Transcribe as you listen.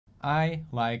I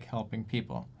like helping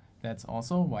people. That's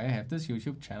also why I have this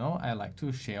YouTube channel. I like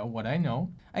to share what I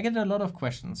know. I get a lot of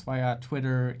questions via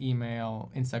Twitter,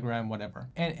 email, Instagram, whatever.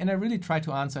 And I really try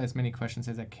to answer as many questions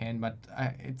as I can, but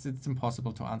it's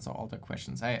impossible to answer all the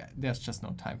questions. There's just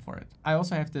no time for it. I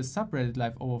also have this subreddit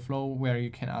LiveOverflow where you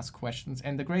can ask questions.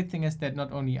 And the great thing is that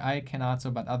not only I can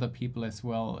answer, but other people as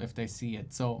well if they see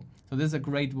it. So this is a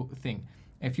great thing.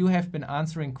 If you have been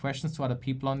answering questions to other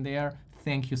people on there,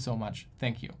 thank you so much.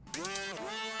 Thank you.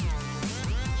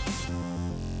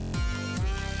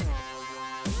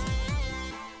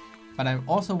 But I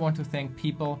also want to thank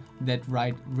people that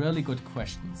write really good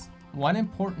questions. One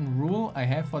important rule I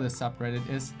have for the subreddit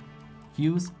is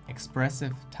use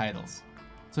expressive titles.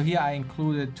 So here I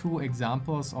included 2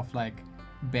 examples of like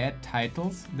bad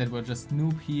titles that were just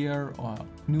noob here or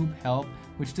noob help,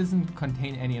 which doesn't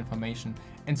contain any information.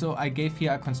 And so I gave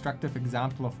here a constructive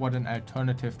example of what an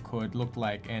alternative could look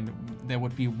like, and that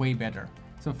would be way better.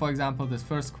 So for example, this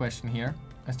first question here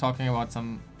is talking about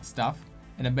some stuff,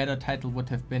 and a better title would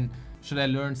have been, should I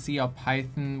learn C or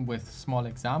Python with small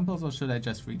examples, or should I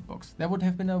just read books? That would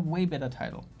have been a way better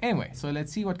title. Anyway, so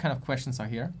let's see what kind of questions are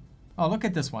here. Oh, look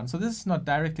at this one. So this is not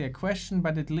directly a question,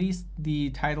 but at least the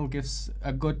title gives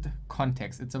a good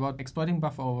context. It's about exploiting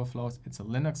buffer overflows. It's a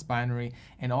Linux binary,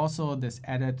 and also this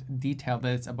added detail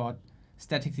that it's about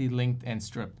statically linked and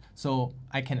stripped. So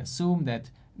I can assume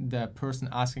that the person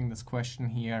asking this question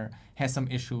here has some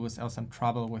issues or some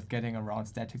trouble with getting around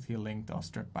statically linked or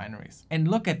stripped binaries. And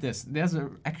look at this, there's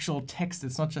an actual text.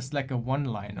 It's not just like a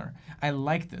one-liner. I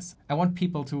like this. I want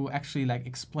people to actually like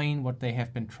explain what they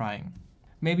have been trying.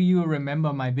 Maybe you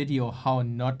remember my video, how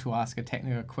not to ask a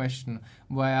technical question,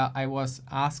 where I was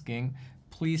asking,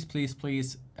 please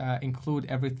include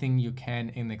everything you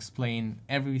can and explain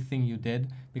everything you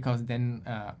did, because then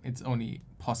it's only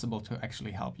possible to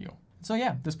actually help you. So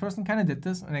yeah, this person kind of did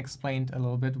this and explained a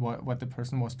little bit what the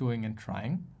person was doing and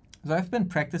trying. So I've been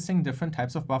practicing different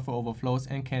types of buffer overflows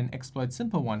and can exploit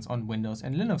simple ones on Windows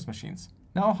and Linux machines.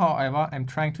 Now, however, I'm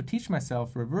trying to teach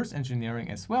myself reverse engineering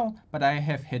as well, but I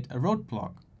have hit a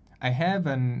roadblock. I have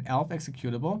an ELF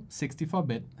executable,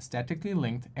 64-bit, statically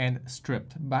linked and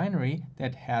stripped binary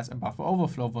that has a buffer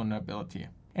overflow vulnerability.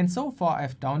 And so far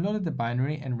I've downloaded the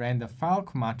binary and ran the file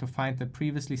command to find the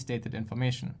previously stated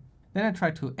information. Then I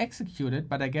tried to execute it,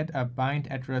 but I get a bind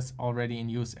address already in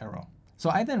use error. So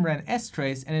I then ran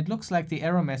strace, and it looks like the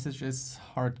error message is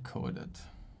hard-coded.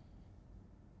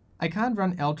 I can't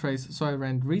run ltrace, so I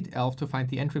ran readelf to find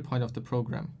the entry point of the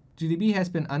program. GDB has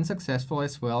been unsuccessful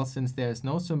as well, since there is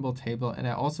no symbol table, and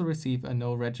I also receive a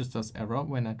no registers error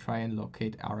when I try and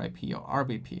locate RIP or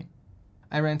RBP.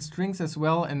 I ran strings as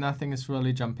well, and nothing is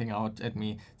really jumping out at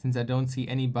me, since I don't see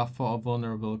any buffer or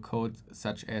vulnerable code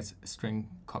such as string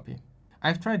copy.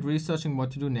 I've tried researching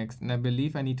what to do next, and I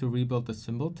believe I need to rebuild the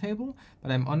symbol table,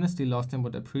 but I'm honestly lost and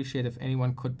would appreciate if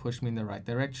anyone could push me in the right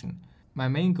direction. My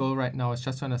main goal right now is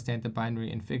just to understand the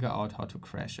binary and figure out how to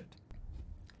crash it.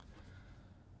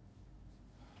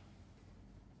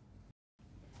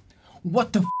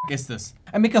 What the f is this?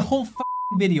 I make a whole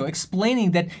video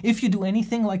explaining that if you do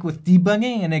anything like with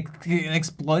debugging and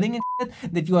exploiting and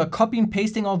shit, that you are copy and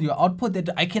pasting all your output, that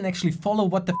I can actually follow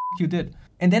what the f you did.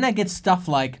 And then I get stuff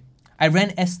like, I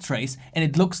ran strace and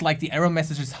it looks like the error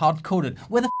message is hard-coded.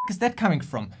 Where the f is that coming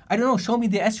from? I don't know, show me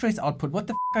the strace output. What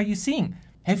the f are you seeing?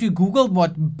 Have you Googled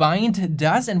what bind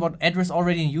does and what address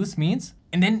already in use means?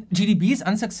 And then GDB is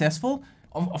unsuccessful?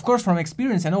 Of course, from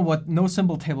experience, I know what no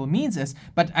symbol table means is,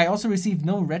 but I also received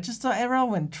no register error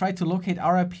when tried to locate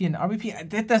RIP and RBP.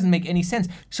 That doesn't make any sense.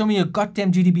 Show me a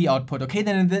goddamn GDB output, okay?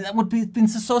 Then that would be been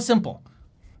so simple.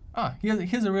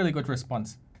 Here's a really good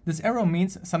response. This error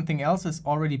means something else is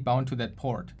already bound to that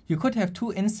port. You could have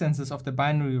 2 instances of the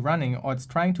binary running, or it's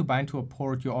trying to bind to a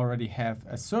port you already have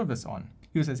a service on.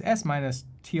 Use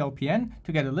ss-tlpn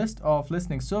to get a list of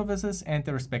listening services and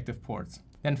the respective ports.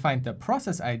 Then find the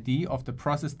process ID of the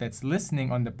process that's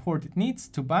listening on the port it needs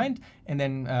to bind, and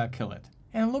then kill it.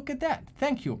 And look at that,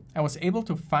 thank you. I was able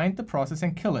to find the process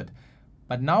and kill it.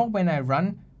 But now when I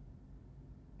run,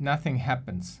 nothing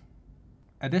happens.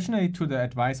 Additionally to the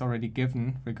advice already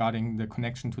given regarding the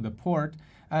connection to the port,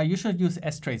 you should use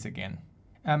strace again.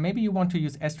 Maybe you want to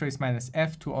use strace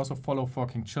 -f to also follow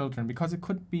forking children, because it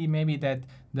could be maybe that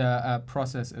the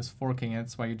process is forking, and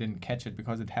that's why you didn't catch it,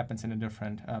 because it happens in a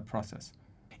different process.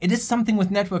 It is something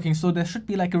with networking, so there should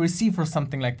be like a receive or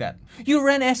something like that. You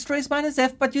ran strace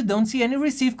 -f, but you don't see any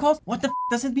receive calls? What the f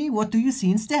does it mean? What do you see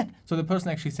instead? So the person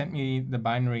actually sent me the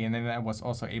binary, and then I was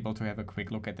also able to have a quick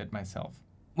look at it myself.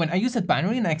 When I use that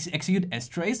binary and I execute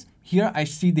strace, here I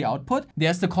see the output,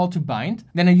 there's the call to bind,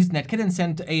 then I use netcat and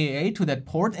send AAA to that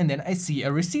port, and then I see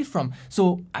a receive from.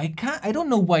 So I don't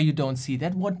know why you don't see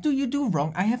that. What do you do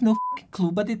wrong? I have no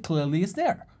clue, but it clearly is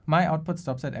there. My output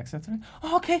stops at XF3.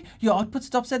 Oh, okay, your output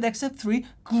stops at XF3.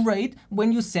 Great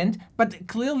when you send, but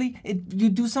clearly you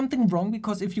do something wrong,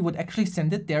 because if you would actually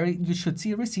send it there, you should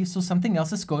see a receive, so something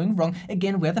else is going wrong.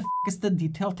 Again, where the is the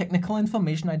detailed technical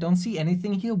information? I don't see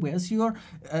anything here. Where's your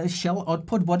shell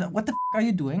output? What the are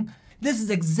you doing? This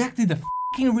is exactly the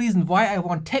reason why I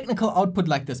want technical output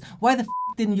like this. Why the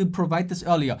didn't you provide this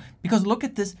earlier? Because look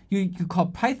at this, you call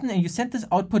Python and you send this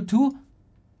output to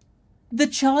the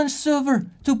challenge server,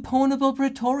 to Pwnable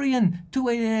Praetorian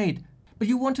 288. But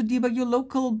you want to debug your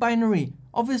local binary.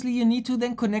 Obviously you need to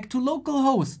then connect to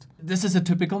localhost. This is a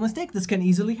typical mistake. This can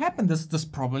easily happen. This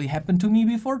probably happened to me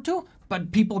before too.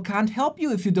 But people can't help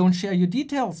you if you don't share your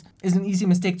details. It's an easy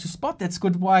mistake to spot. That's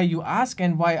good why you ask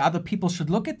and why other people should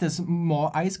look at this. More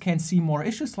eyes can see more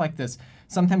issues like this.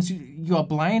 Sometimes you are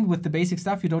blind with the basic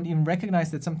stuff. You don't even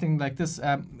recognize that something like this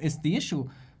is the issue.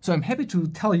 So I'm happy to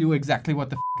tell you exactly what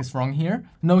the is wrong here.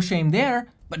 No shame there,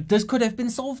 but this could have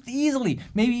been solved easily.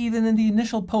 Maybe even in the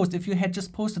initial post, if you had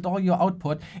just posted all your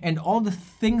output and all the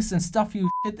things and stuff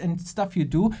you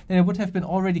do, then it would have been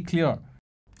already clear.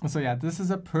 So yeah, this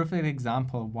is a perfect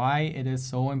example why it is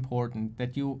so important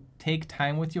that you take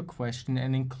time with your question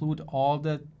and include all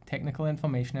the technical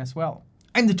information as well.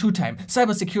 I'm the two-time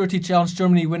Cybersecurity Challenge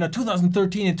Germany winner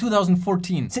 2013 and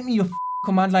 2014. Send me your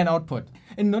command line output.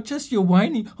 And not just your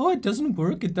whiny, oh, it doesn't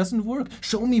work.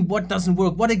 Show me what doesn't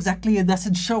work. What exactly it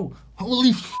doesn't show.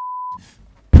 Holy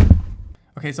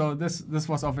Okay, so this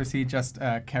was obviously just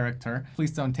a character.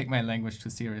 Please don't take my language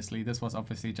too seriously. This was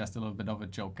obviously just a little bit of a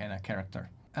joke and a character.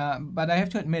 But I have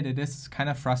to admit, it is kind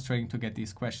of frustrating to get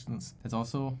these questions. That's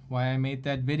also why I made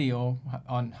that video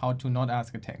on how to not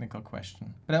ask a technical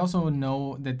question. But I also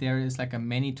know that there is like a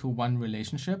many-to-one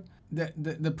relationship.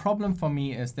 The problem for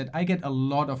me is that I get a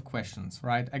lot of questions,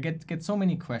 right? I get so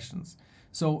many questions.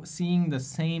 So seeing the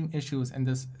same issues and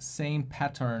this same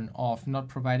pattern of not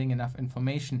providing enough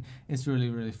information is really,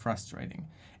 really frustrating.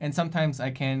 And sometimes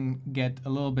I can get a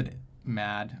little bit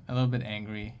mad, a little bit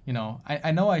angry. You know,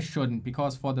 I know I shouldn't,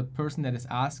 because for the person that is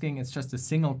asking, it's just a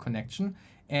single connection.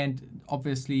 And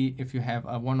obviously, if you have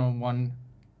a one-on-one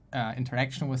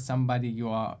interaction with somebody, you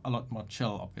are a lot more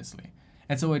chill, obviously.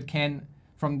 And so it can,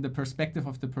 from the perspective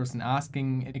of the person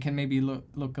asking, it can maybe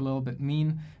look a little bit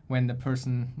mean when the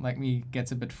person like me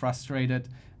gets a bit frustrated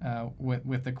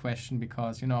with the question,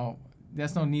 because, you know,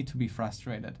 there's no need to be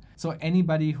frustrated. So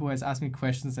anybody who has asked me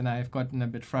questions and I've gotten a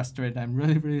bit frustrated, I'm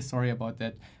really, really sorry about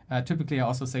that. Typically, I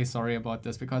also say sorry about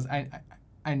this because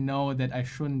I know that I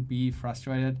shouldn't be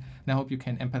frustrated, and I hope you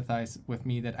can empathize with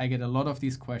me that I get a lot of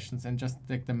these questions and just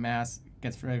like the mass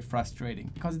gets very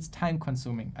frustrating because it's time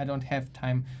consuming. I don't have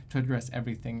time to address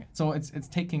everything. So it's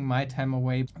taking my time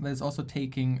away, but it's also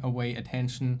taking away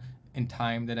attention in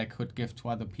time that I could give to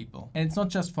other people. And it's not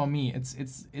just for me,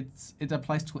 it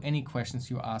applies to any questions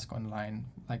you ask online,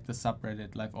 like the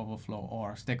subreddit, LiveOverflow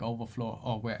or Stack Overflow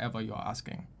or wherever you're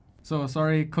asking. So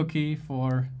sorry, Cookie,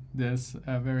 for this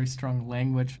very strong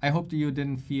language. I hope that you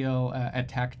didn't feel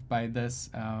attacked by this.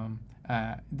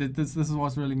 This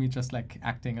was really me just like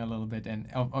acting a little bit and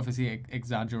obviously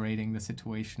exaggerating the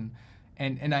situation.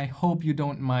 And I hope you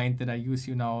don't mind that I use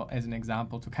you now as an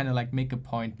example to kind of like make a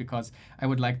point, because I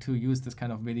would like to use this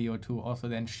kind of video to also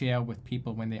then share with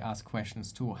people when they ask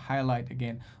questions, to highlight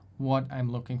again what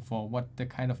I'm looking for, what the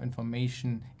kind of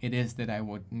information it is that I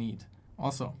would need.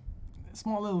 Also, a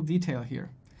small little detail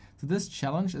here. So this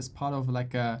challenge is part of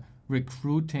like a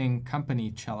recruiting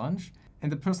company challenge.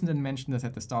 And the person didn't mention this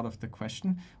at the start of the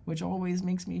question, which always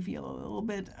makes me feel a little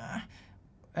bit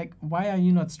like, why are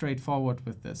you not straightforward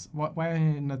with this? Why are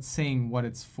you not saying what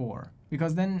it's for?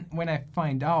 Because then when I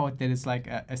find out that it's like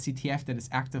a CTF that is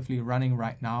actively running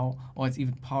right now, or it's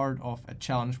even part of a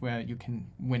challenge where you can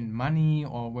win money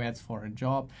or where it's for a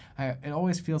job, it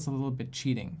always feels a little bit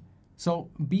cheating. So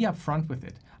be upfront with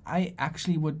it. I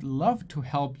actually would love to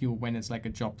help you when it's like a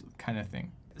job kind of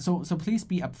thing. So please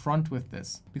be upfront with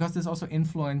this, because this also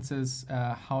influences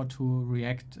how to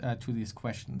react to these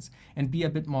questions, and be a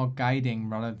bit more guiding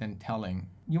rather than telling.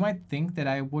 You might think that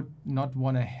I would not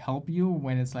want to help you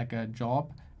when it's like a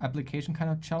job application kind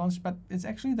of challenge, but it's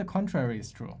actually the contrary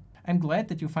is true. I'm glad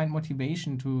that you find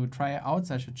motivation to try out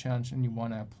such a challenge and you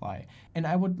want to apply. And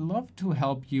I would love to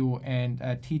help you and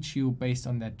teach you based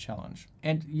on that challenge.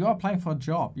 And you're applying for a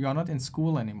job. You are not in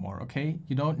school anymore, okay?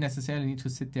 You don't necessarily need to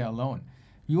sit there alone.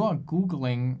 You are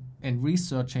Googling and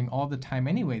researching all the time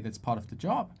anyway. That's part of the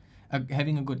job.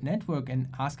 Having a good network and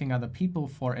asking other people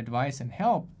for advice and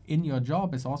help in your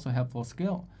job is also a helpful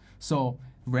skill. So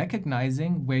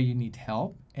recognizing where you need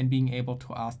help and being able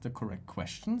to ask the correct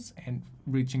questions and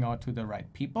reaching out to the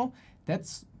right people,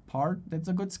 that's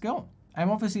a good skill. I'm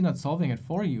obviously not solving it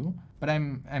for you, but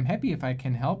I'm happy if I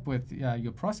can help with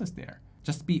your process there.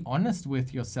 Just be honest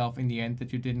with yourself in the end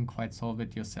that you didn't quite solve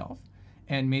it yourself.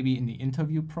 And maybe in the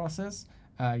interview process,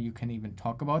 you can even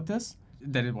talk about this,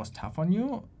 that it was tough on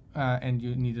you and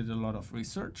you needed a lot of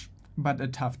research. But a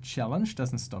tough challenge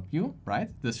doesn't stop you, right?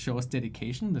 This shows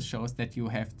dedication. This shows that you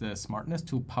have the smartness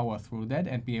to power through that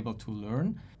and be able to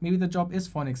learn. Maybe the job is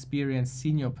for an experienced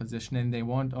senior position and they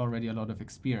want already a lot of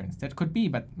experience. That could be,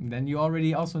 but then you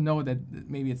already also know that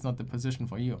maybe it's not the position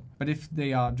for you. But if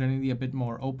they are generally a bit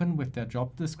more open with their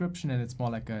job description and it's more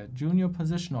like a junior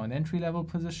position or an entry-level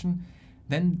position,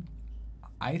 then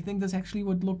I think this actually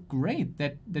would look great,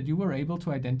 that you were able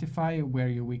to identify where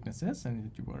your weakness is and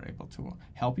that you were able to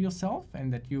help yourself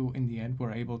and that you, in the end,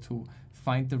 were able to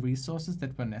find the resources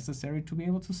that were necessary to be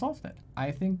able to solve that.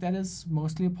 I think that is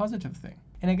mostly a positive thing.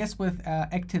 And I guess with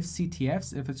active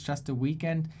CTFs, if it's just a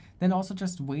weekend, then also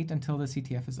just wait until the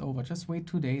CTF is over. Just wait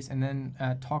 2 days and then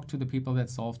talk to the people that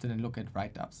solved it and look at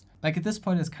write-ups. Like at this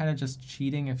point, it's kind of just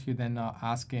cheating if you then are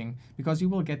asking, because you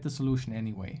will get the solution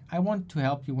anyway. I want to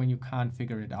help you when you can't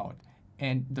figure it out.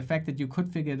 And the fact that you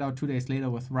could figure it out 2 days later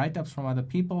with write-ups from other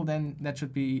people, then that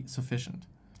should be sufficient.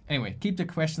 Anyway, keep the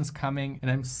questions coming,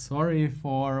 and I'm sorry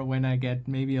for when I get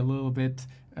maybe a little bit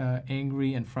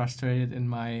angry and frustrated in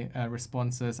my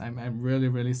responses. I'm really,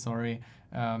 really sorry.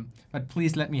 But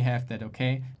please let me have that,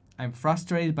 okay? I'm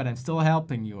frustrated, but I'm still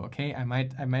helping you, okay? I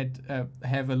might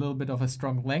have a little bit of a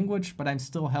strong language, but I'm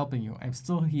still helping you. I'm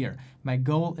still here. My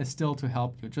goal is still to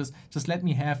help you. Just let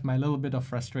me have my little bit of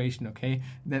frustration, okay?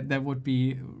 That would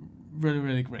be really,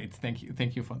 really great.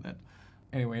 Thank you for that.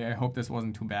 Anyway, I hope this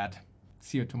wasn't too bad.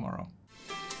 See you tomorrow.